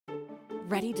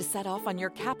Ready to set off on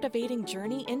your captivating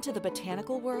journey into the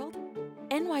botanical world?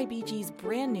 NYBG's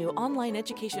brand new online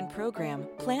education program,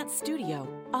 Plant Studio,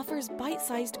 offers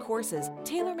bite-sized courses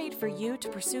tailor-made for you to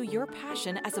pursue your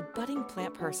passion as a budding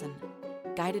plant person.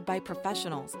 Guided by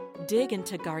professionals, dig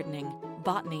into gardening,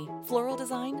 botany, floral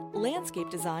design, landscape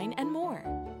design, and more.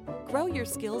 Grow your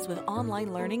skills with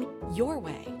online learning your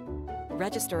way.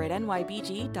 Register at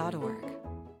nybg.org.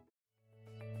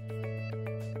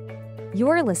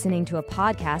 You're listening to a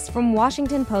podcast from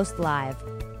Washington Post Live,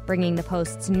 bringing the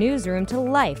Post's newsroom to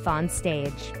life on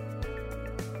stage.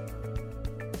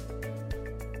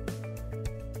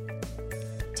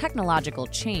 Technological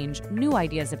change, new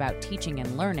ideas about teaching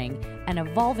and learning, and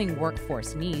evolving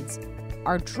workforce needs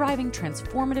are driving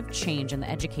transformative change in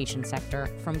the education sector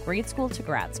from grade school to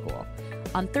grad school.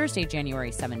 On Thursday,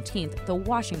 January 17th, the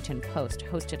Washington Post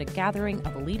hosted a gathering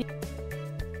of leading...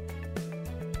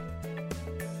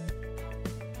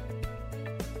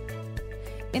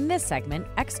 In this segment,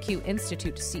 XQ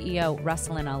Institute CEO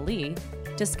Ruslan Ali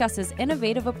discusses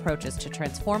innovative approaches to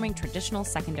transforming traditional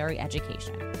secondary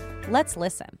education. Let's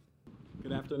listen.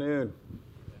 Good afternoon.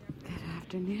 Good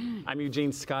afternoon. I'm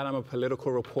Eugene Scott. I'm a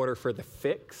political reporter for The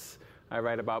Fix. I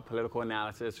write about political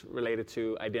analysis related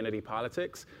to identity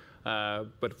politics.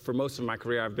 But for most of my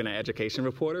career, I've been an education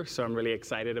reporter, so I'm really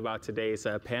excited about today's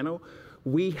panel.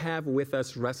 We have with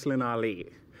us Ruslan Ali.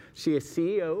 She is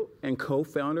CEO and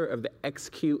co-founder of the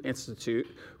XQ Institute,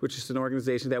 which is an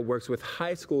organization that works with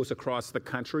high schools across the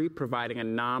country, providing a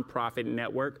nonprofit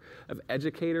network of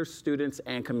educators, students,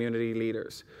 and community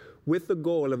leaders, with the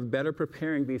goal of better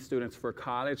preparing these students for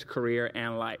college, career,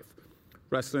 and life.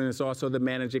 Ruslan is also the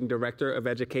managing director of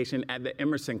education at the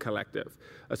Emerson Collective,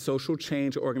 a social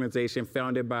change organization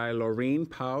founded by Laureen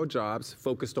Powell Jobs,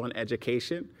 focused on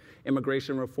education,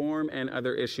 immigration reform, and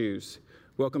other issues.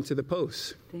 Welcome to the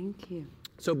Post. Thank you.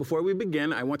 So before we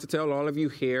begin, I want to tell all of you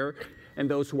here and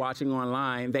those watching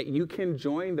online that you can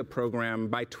join the program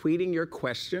by tweeting your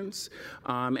questions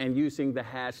and using the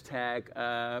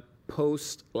hashtag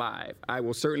 #PostLive. I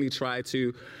will certainly try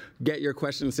to get your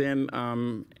questions in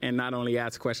and not only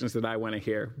ask questions that I want to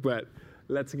hear, but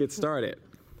let's get started.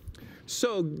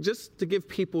 So just to give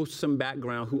people some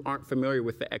background who aren't familiar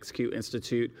with the XQ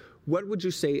Institute, what would you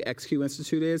say XQ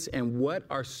Institute is, and what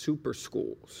are super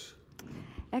schools?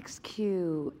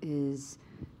 XQ is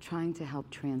trying to help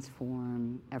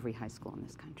transform every high school in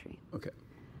this country. Okay.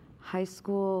 High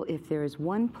school, if there is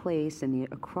one place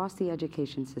across the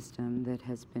education system that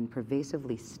has been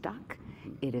pervasively stuck,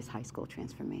 it is high school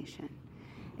transformation.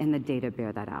 And the data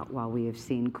bear that out. While we have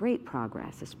seen great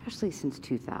progress, especially since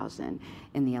 2000,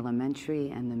 in the elementary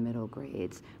and the middle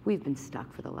grades, we've been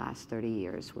stuck for the last 30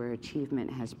 years, where achievement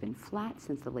has been flat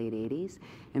since the late 80s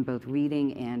in both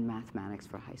reading and mathematics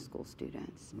for high school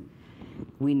students.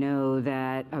 We know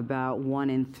that about 1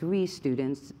 in 3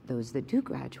 students, those that do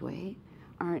graduate,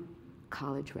 aren't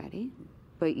college ready,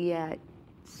 but yet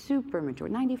super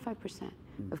majority, 95%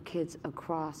 of kids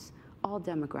across all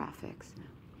demographics,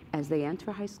 as they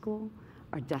enter high school,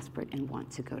 are desperate and want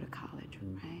to go to college,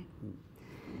 right?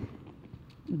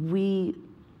 We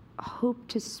hope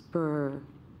to spur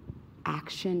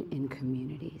action in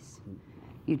communities.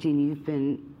 Eugene, you've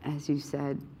been, as you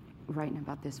said, writing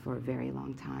about this for a very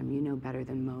long time. You know better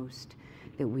than most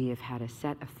that we have had a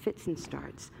set of fits and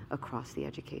starts across the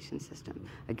education system.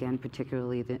 Again,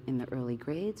 particularly in the early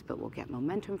grades, but we'll get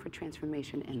momentum for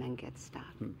transformation and then get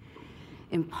stuck.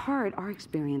 In part, our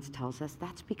experience tells us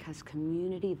that's because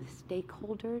community, the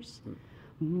stakeholders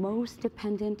most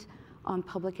dependent on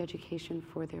public education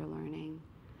for their learning,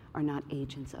 are not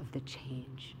agents of the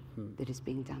change that is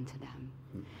being done to them.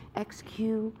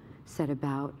 XQ set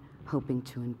about hoping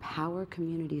to empower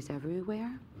communities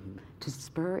everywhere to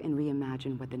spur and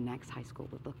reimagine what the next high school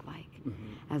would look like.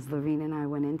 As Laureen and I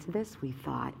went into this, we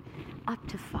thought up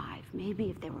to 5, maybe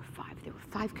if there were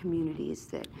 5 communities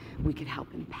that we could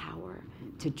help empower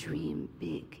to dream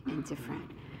big and different.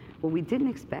 What we didn't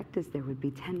expect is there would be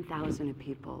 10,000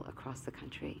 people across the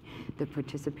country that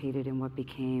participated in what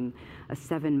became a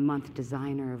 7-month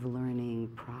designer of learning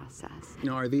process.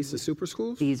 Now, are these the super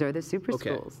schools? These are the super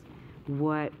schools.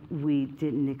 What we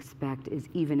didn't expect is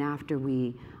even after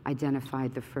we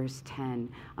identified the first 10,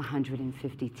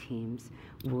 150 teams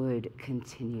would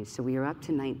continue. So we are up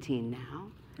to 19 now.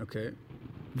 Okay.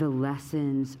 The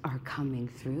lessons are coming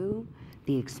through.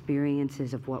 The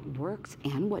experiences of what works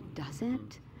and what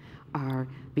doesn't are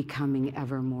becoming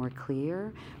ever more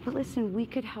clear. But listen, we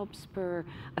could help spur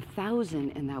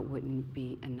 1,000 and that wouldn't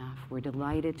be enough. We're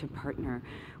delighted to partner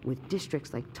with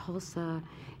districts like Tulsa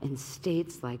and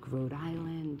states like Rhode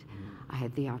Island. I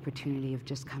had the opportunity of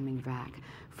just coming back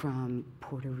from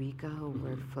Puerto Rico,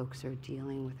 where folks are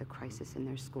dealing with a crisis in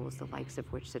their schools, the likes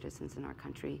of which citizens in our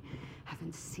country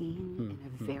haven't seen in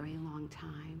a very long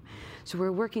time. So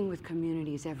we're working with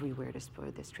communities everywhere to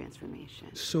spur this transformation.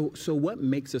 So what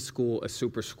makes a school a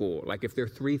super school? Like, if there are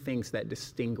three things that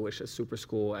distinguish a super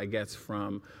school, I guess,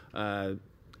 from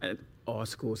all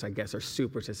schools, I guess, are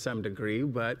super to some degree,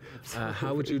 but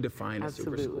how would you define a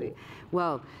super school?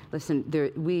 Well, listen,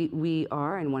 we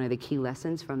are, and one of the key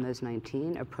lessons from those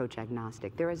 19, approach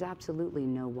agnostic. There is absolutely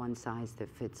no one size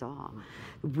that fits all.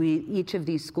 Each of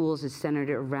these schools is centered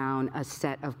around a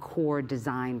set of core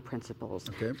design principles,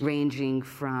 ranging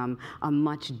from a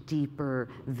much deeper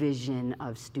vision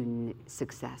of student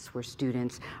success, where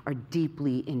students are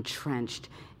deeply entrenched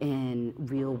in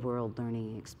real-world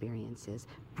learning experiences,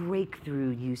 breakthrough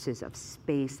uses of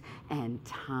space and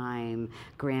time.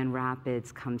 Grand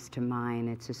Rapids comes to mind.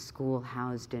 It's a school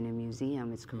housed in a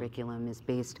museum. Its curriculum is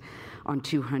based on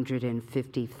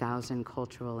 250,000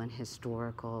 cultural and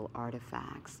historical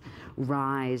artifacts.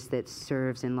 Rise, that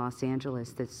serves in Los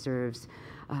Angeles, that serves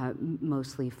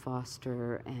mostly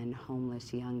foster and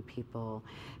homeless young people,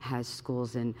 has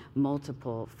schools in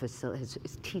multiple facilities,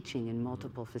 is teaching in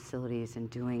multiple facilities and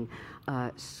doing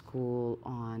school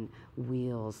on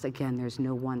wheels. Again, there's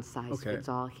no one size fits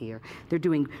all here. They're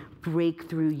doing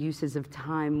breakthrough uses of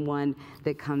time. One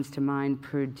that comes to mind,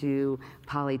 Purdue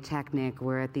Polytechnic,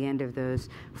 where at the end of those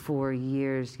 4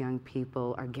 years, young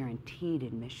people are guaranteed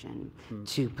admission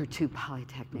to Purdue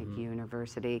Polytechnic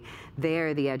University.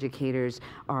 There, the educators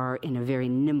are in a very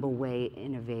nimble way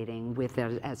innovating with,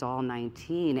 as all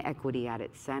 19, equity at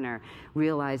its center,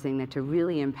 realizing that to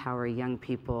really empower young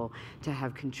people to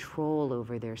have control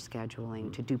over their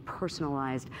scheduling, to do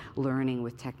personalized learning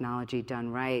with technology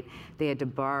done right, they had to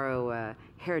borrow a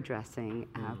hairdressing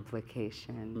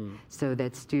application so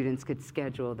that students could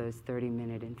schedule those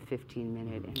 30-minute and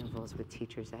 15-minute intervals with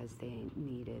teachers as they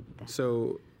needed them.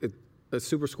 So a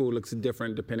super school looks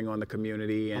different depending on the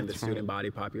community and the student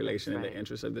body population and the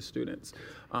interests of the students.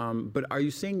 But are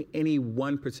you seeing any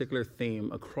one particular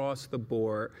theme across the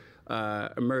board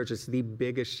emerge as the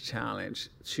biggest challenge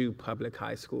to public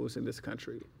high schools in this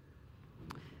country?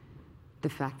 The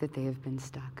fact that they have been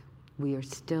stuck. We are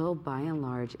still, by and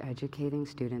large, educating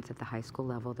students at the high school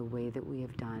level the way that we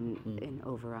have done in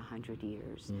over 100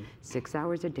 years. 6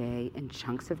 hours a day in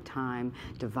chunks of time,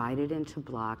 divided into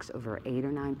blocks over 8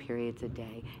 or 9 periods a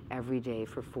day, every day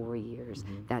for 4 years.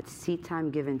 That seat time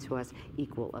given to us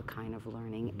equal a kind of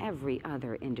learning. Every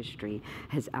other industry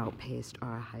has outpaced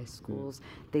our high schools.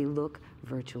 They look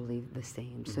virtually the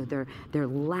same. So their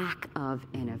lack of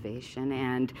innovation,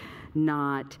 and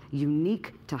not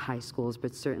unique to high schools,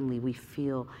 but certainly we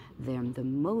feel them the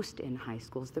most in high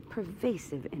schools, the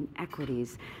pervasive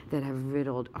inequities that have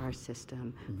riddled our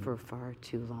system for far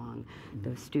too long.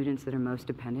 Those students that are most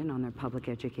dependent on their public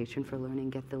education for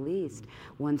learning get the least.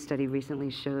 One study recently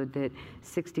showed that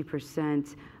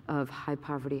 60% of high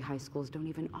poverty high schools don't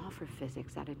even offer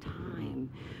physics at a time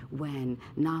when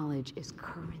knowledge is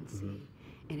currency.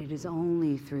 And it is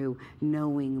only through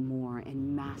knowing more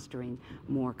and mastering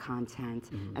more content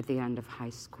at the end of high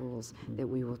schools that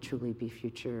we will truly be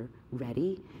future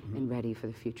ready and ready for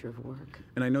the future of work.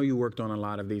 And I know you worked on a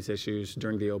lot of these issues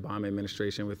during the Obama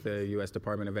administration with the U.S.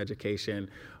 Department of Education.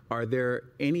 Are there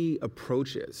any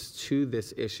approaches to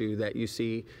this issue that you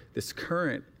see this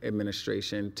current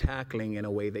administration tackling in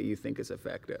a way that you think is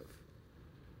effective?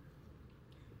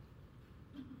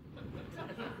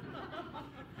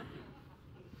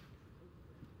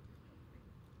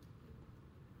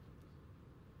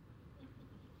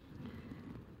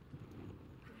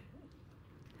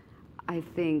 I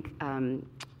think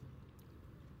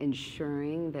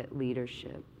ensuring that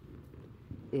leadership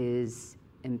is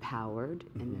empowered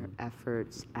in their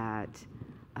efforts at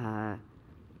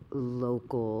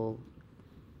local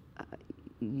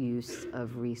use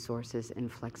of resources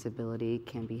and flexibility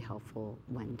can be helpful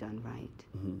when done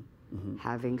right.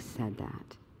 Having said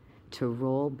that, to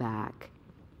roll back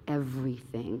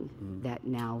everything that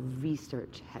now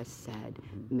research has said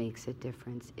makes a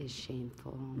difference is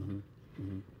shameful.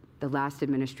 The last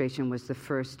administration was the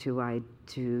first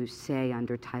to say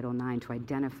under Title IX, to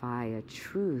identify a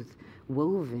truth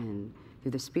woven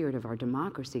through the spirit of our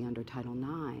democracy under Title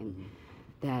IX,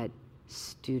 that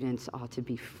students ought to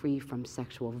be free from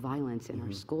sexual violence in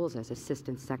our schools. As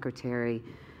Assistant Secretary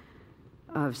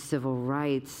of civil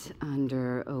rights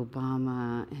under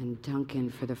Obama and Duncan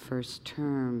for the first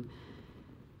term,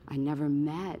 I never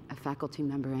met a faculty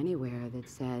member anywhere that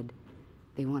said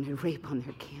they wanted rape on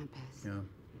their campus. Yeah.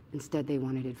 Instead, they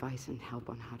wanted advice and help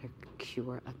on how to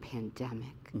cure a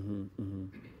pandemic.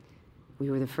 We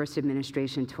were the first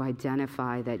administration to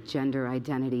identify that gender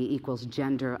identity equals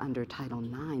gender under Title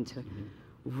IX, to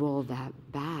roll that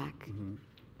back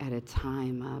at a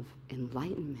time of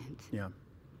enlightenment. Yeah.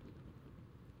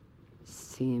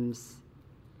 Seems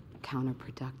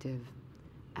counterproductive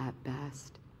at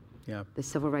best. Yeah. The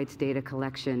civil rights data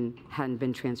collection hadn't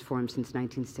been transformed since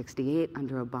 1968.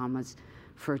 Under Obama's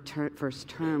first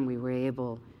term, we were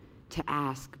able to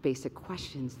ask basic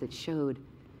questions that showed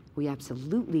we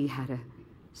absolutely had a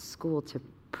school to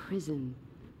prison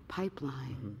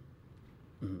pipeline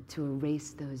to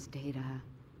erase those data,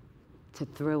 to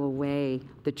throw away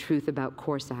the truth about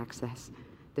course access,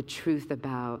 the truth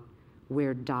about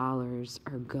where dollars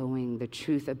are going, the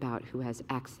truth about who has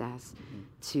access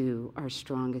to our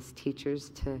strongest teachers,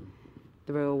 to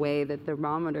throw away the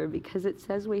thermometer because it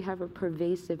says we have a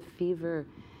pervasive fever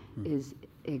is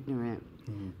ignorant.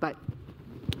 But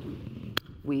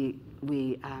we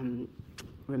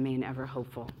remain ever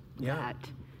hopeful that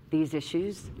these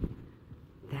issues,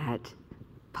 that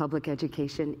public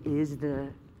education is the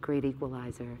great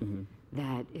equalizer,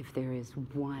 that if there is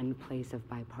one place of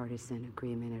bipartisan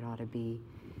agreement, it ought to be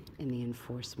in the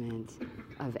enforcement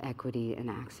of equity and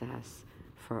access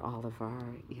for all of our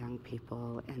young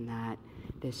people, and that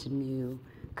this new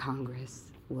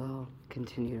Congress will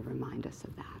continue to remind us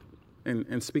of that.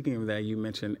 And speaking of that, you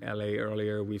mentioned LA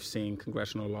earlier. We've seen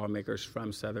congressional lawmakers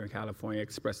from Southern California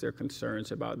express their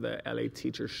concerns about the LA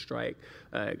teacher strike,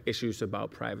 issues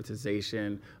about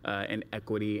privatization and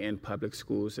equity in public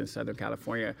schools in Southern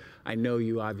California. I know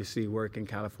you obviously work in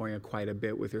California quite a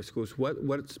bit with your schools.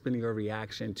 What's been your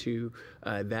reaction to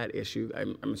that issue?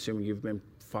 I'm assuming you've been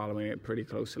following it pretty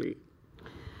closely.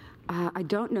 I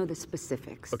don't know the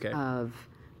specifics of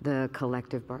the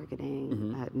collective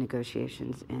bargaining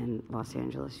negotiations in Los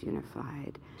Angeles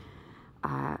Unified.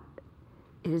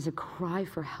 It is a cry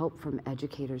for help from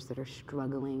educators that are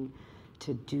struggling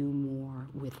to do more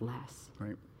with less.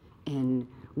 Right. And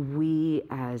we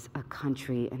as a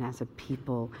country and as a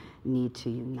people need to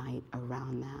unite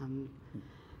around them.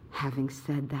 Having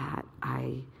said that,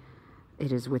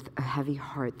 it is with a heavy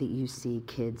heart that you see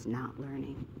kids not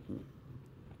learning,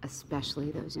 especially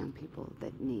those young people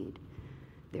that need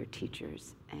their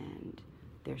teachers and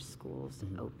their schools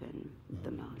open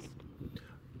the most.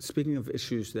 Speaking of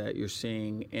issues that you're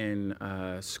seeing in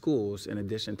schools, in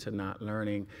addition to not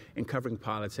learning, in covering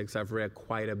politics, I've read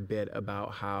quite a bit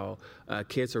about how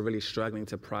kids are really struggling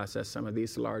to process some of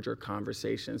these larger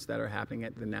conversations that are happening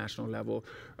at the national level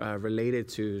related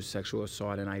to sexual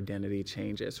assault and identity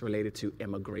changes, related to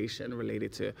immigration,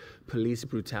 related to police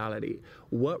brutality.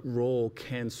 What role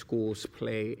can schools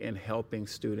play in helping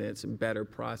students better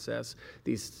process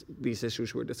these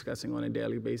issues we're discussing on a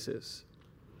daily basis?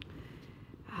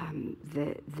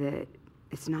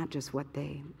 It's not just what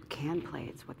they can play,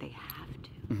 it's what they have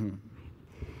to.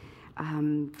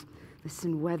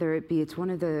 Listen, whether it be, it's one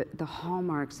of the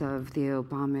hallmarks of the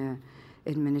Obama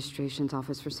administration's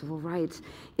Office for Civil Rights,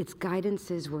 its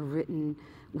guidances were written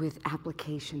with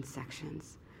application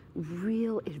sections,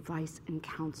 real advice and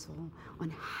counsel on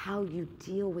how you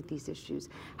deal with these issues,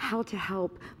 how to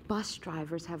help bus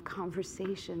drivers have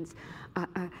conversations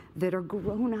that are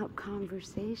grown-up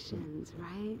conversations,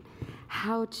 right?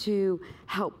 How to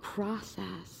help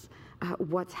process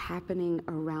what's happening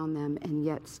around them and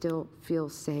yet still feel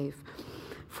safe.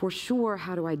 For sure,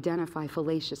 how to identify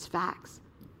fallacious facts,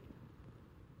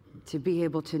 to be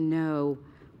able to know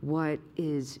what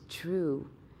is true,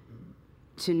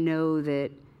 to know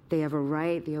that they have a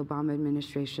right. The Obama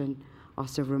administration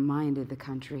also reminded the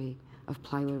country of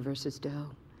Plyler versus Doe,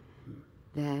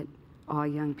 that all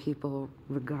young people,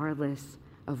 regardless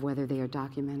of whether they are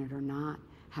documented or not,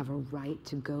 have a right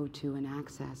to go to and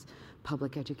access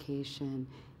public education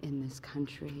in this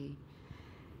country.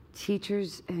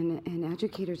 Teachers and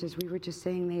educators, as we were just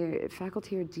saying,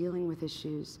 faculty are dealing with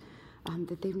issues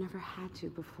that they've never had to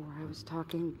before. I was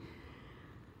talking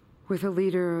with a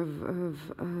leader of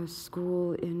a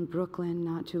school in Brooklyn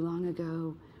not too long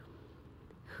ago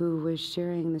who was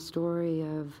sharing the story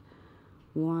of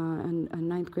a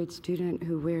ninth grade student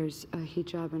who wears a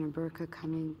hijab and a burqa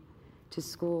coming to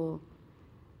school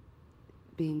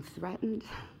being threatened,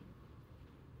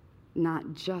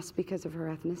 not just because of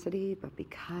her ethnicity, but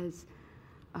because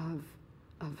of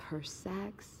her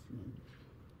sex,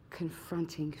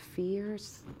 confronting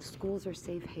fears. Schools are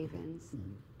safe havens.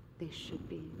 They should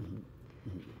be.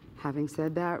 Having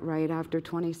said that, right after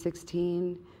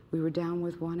 2016, we were down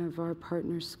with one of our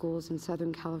partner schools in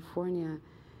Southern California,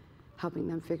 helping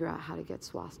them figure out how to get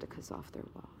swastikas off their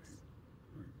walls.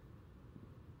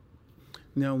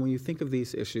 Now, when you think of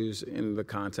these issues in the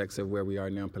context of where we are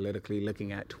now politically,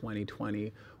 looking at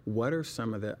 2020, what are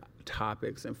some of the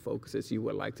topics and focuses you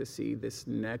would like to see this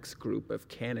next group of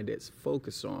candidates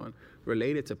focus on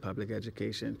related to public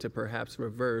education to perhaps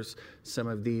reverse some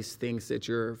of these things that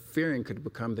you're fearing could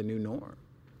become the new norm?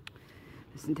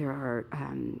 Listen, there are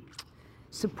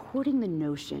supporting the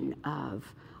notion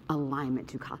of alignment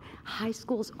to college. High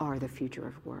schools are the future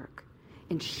of work.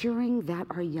 Ensuring that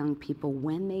our young people,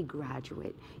 when they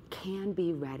graduate, can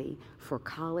be ready for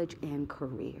college and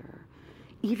career.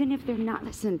 Even if they're not,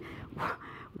 listen,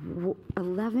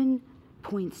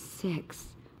 11.6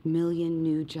 million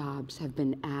new jobs have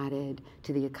been added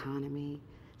to the economy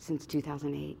since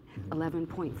 2008.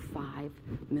 11.5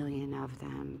 million of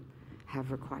them have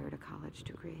required a college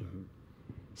degree.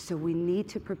 So we need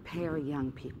to prepare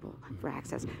young people for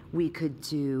access. We could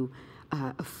do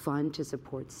a fund to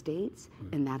support states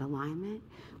in that alignment.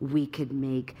 We could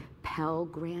make Pell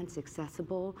Grants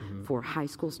accessible for high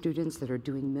school students that are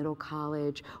doing middle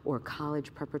college or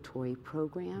college preparatory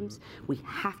programs. We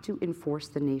have to enforce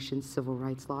the nation's civil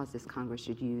rights laws. This Congress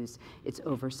should use its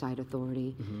oversight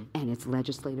authority and its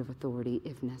legislative authority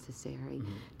if necessary.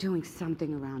 Doing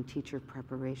something around teacher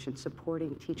preparation,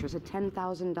 supporting teachers, a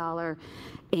 $10,000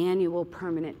 annual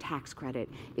permanent tax credit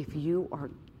if you are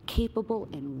capable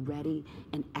and ready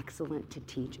and excellent to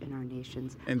teach in our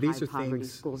nation's high-poverty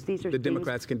schools. These are the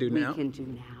Democrats can do now? We can do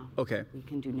now. Okay. We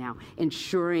can do now.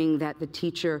 Ensuring that the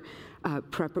teacher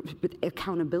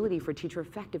accountability for teacher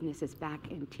effectiveness is back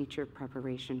in teacher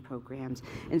preparation programs.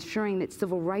 Ensuring that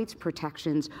civil rights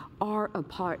protections are a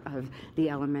part of the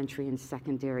Elementary and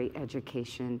Secondary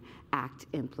Education Act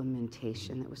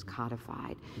implementation that was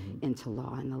codified into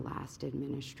law in the last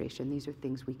administration. These are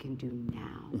things we can do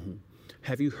now.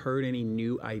 Have you heard any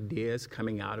new ideas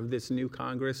coming out of this new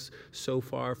Congress so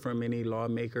far from any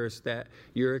lawmakers that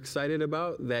you're excited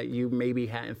about that you maybe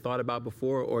hadn't thought about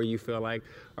before, or you feel like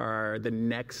are the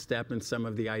next step in some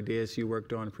of the ideas you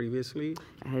worked on previously?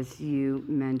 As you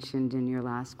mentioned in your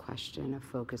last question, a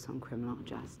focus on criminal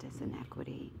justice and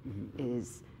equity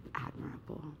is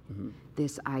admirable.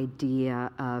 This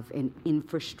idea of an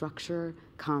infrastructure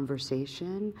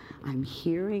conversation, I'm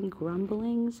hearing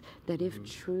grumblings that if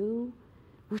true,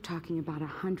 we're talking about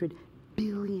 $100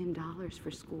 billion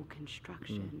for school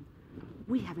construction.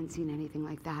 We haven't seen anything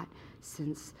like that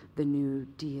since the New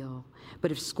Deal.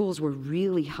 But if schools were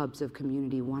really hubs of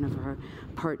community, one of our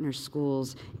partner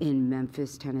schools in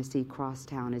Memphis, Tennessee,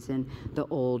 Crosstown, is in the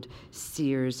old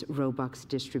Sears Roebuck's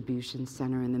Distribution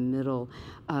Center in the middle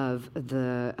of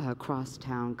the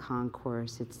Crosstown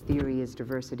Concourse. Its theory is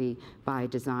diversity by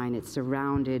design. It's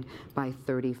surrounded by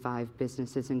 35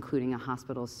 businesses, including a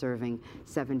hospital serving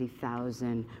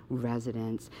 70,000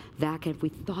 residents. If we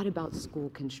thought about school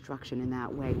construction in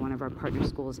that way, one of our partner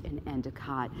schools in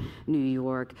Endicott, New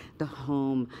York, the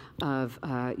home of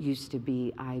used to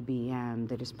be IBM,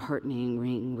 that is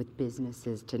partnering with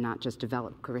businesses to not just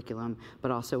develop curriculum,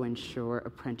 but also ensure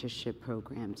apprenticeship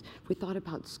programs. If we thought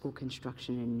about school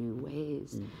construction in new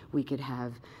ways, we could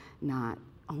have not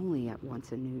only at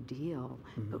once a New Deal,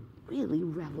 but really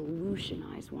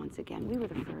revolutionize once again. We were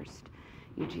the first,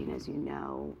 Eugene, as you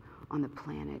know, on the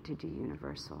planet to do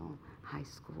universal high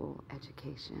school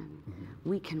education.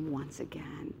 We can once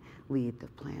again lead the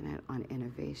planet on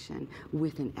innovation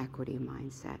with an equity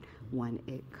mindset when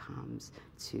it comes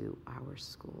to our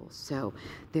schools. So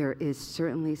there is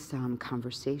certainly some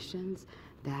conversations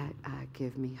that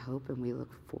give me hope, and we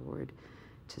look forward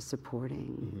to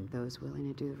supporting those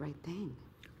willing to do the right thing.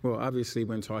 Well, obviously,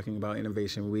 when talking about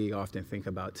innovation, we often think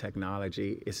about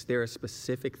technology. Is there a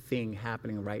specific thing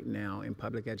happening right now in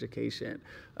public education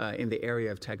in the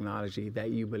area of technology that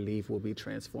you believe will be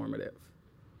transformative?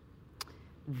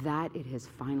 That it has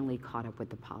finally caught up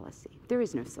with the policy. There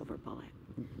is no silver bullet.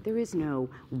 There is no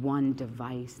one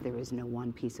device. There is no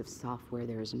one piece of software.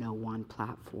 There is no one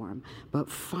platform. But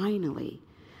finally,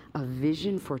 a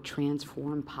vision for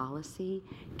transform policy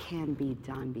can be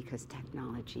done because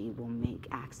technology will make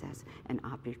access and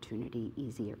opportunity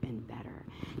easier and better.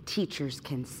 Teachers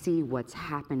can see what's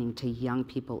happening to young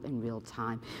people in real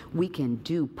time. We can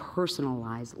do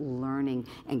personalized learning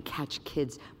and catch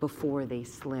kids before they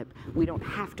slip. We don't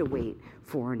have to wait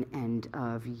for an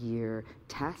end-of-year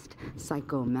test.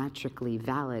 Psychometrically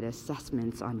valid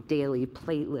assessments on daily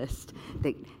playlists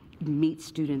that meet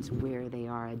students where they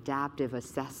are, adaptive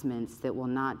assessments that will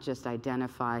not just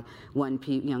identify when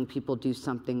young people do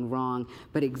something wrong,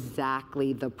 but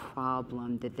exactly the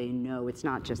problem that they know. It's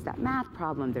not just that math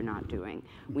problem they're not doing.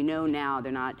 We know now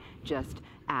they're not just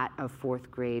at a 4th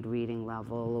grade reading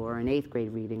level or an 8th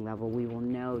grade reading level. We will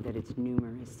know that it's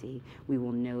numeracy. We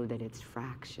will know that it's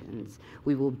fractions.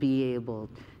 We will be able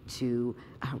to,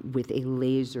 with a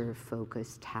laser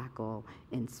focus, tackle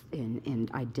and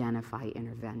identify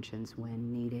interventions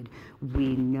when needed.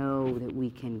 We know that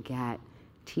we can get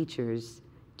teachers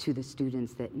to the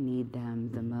students that need them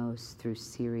the most through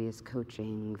serious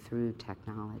coaching, through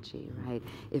technology, right?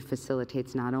 It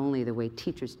facilitates not only the way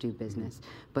teachers do business,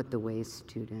 but the way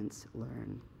students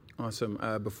learn. Awesome.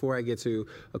 Before I get to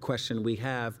a question we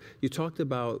have, you talked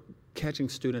about catching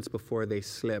students before they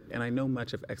slip, and I know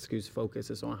much of XQ's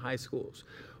focus is on high schools.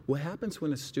 What happens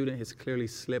when a student has clearly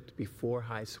slipped before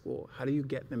high school? How do you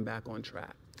get them back on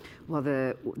track? Well,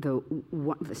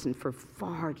 listen, for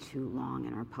far too long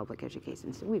in our public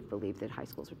education system, we've believed that high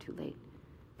schools were too late,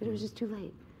 that it was just too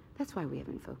late. That's why we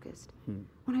haven't focused.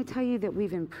 When I tell you that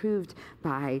we've improved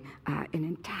by an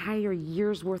entire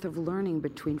year's worth of learning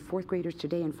between 4th graders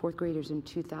today and 4th graders in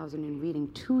 2000 in reading,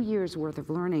 2 years worth of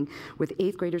learning with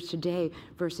 8th graders today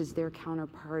versus their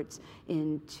counterparts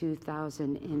in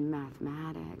 2000 in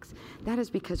mathematics. That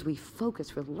is because we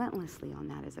focus relentlessly on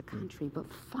that as a country. But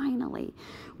finally,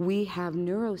 we have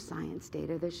neuroscience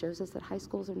data that shows us that high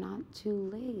schools are not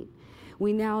too late.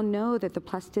 We now know that the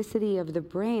plasticity of the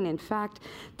brain, in fact,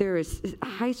 there is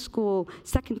high school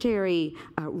secondary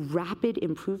rapid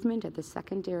improvement at the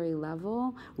secondary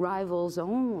level rivals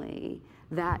only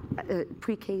that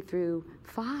pre-K through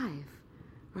 5.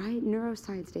 Right?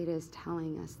 Neuroscience data is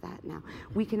telling us that now.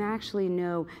 We can actually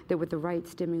know that with the right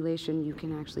stimulation, you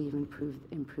can actually even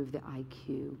improve the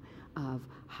IQ of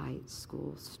high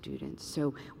school students.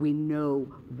 So we know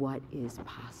what is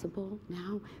possible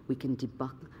now. We can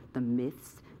debunk the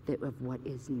myths of what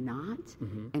is not,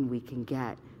 and we can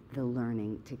get the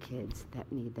learning to kids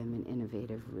that need them in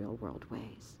innovative, real-world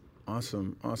ways.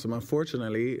 Awesome, awesome.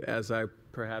 Unfortunately, as I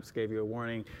perhaps gave you a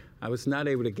warning, I was not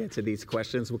able to get to these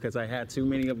questions because I had too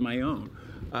many of my own.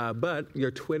 But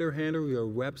your Twitter handle, your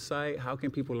website, how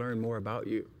can people learn more about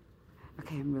you?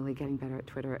 Okay, I'm really getting better at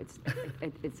Twitter. It's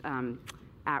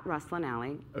at Ruslan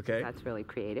Ali. Okay. That's really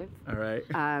creative. All right.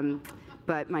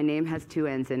 But my name has 2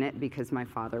 N's in it because my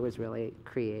father was really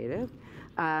creative.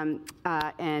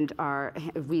 And our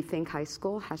Rethink High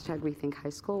School, #Rethink High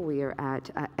School, we are at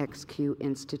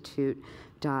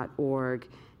xqinstitute.org.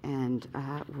 And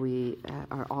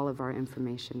all of our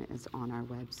information is on our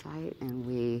website, and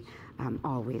we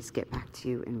always get back to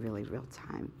you in really real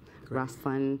time.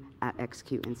 Ruslan at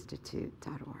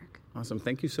xqinstitute.org. Awesome.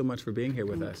 Thank you so much for being here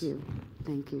with us. Thank you.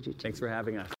 Thank you, Gigi. Thanks for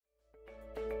having us.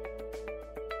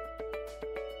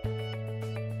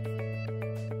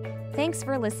 Thanks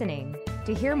for listening.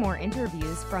 To hear more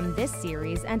interviews from this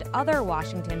series and other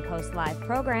Washington Post Live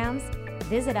programs,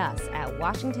 visit us at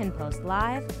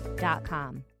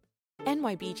washingtonpostlive.com.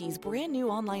 NYBG's brand new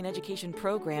online education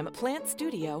program, Plant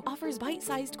Studio, offers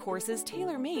bite-sized courses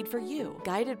tailor-made for you.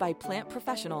 Guided by plant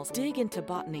professionals, dig into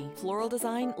botany, floral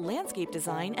design, landscape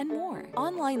design, and more.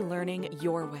 Online learning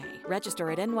your way. Register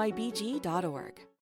at nybg.org.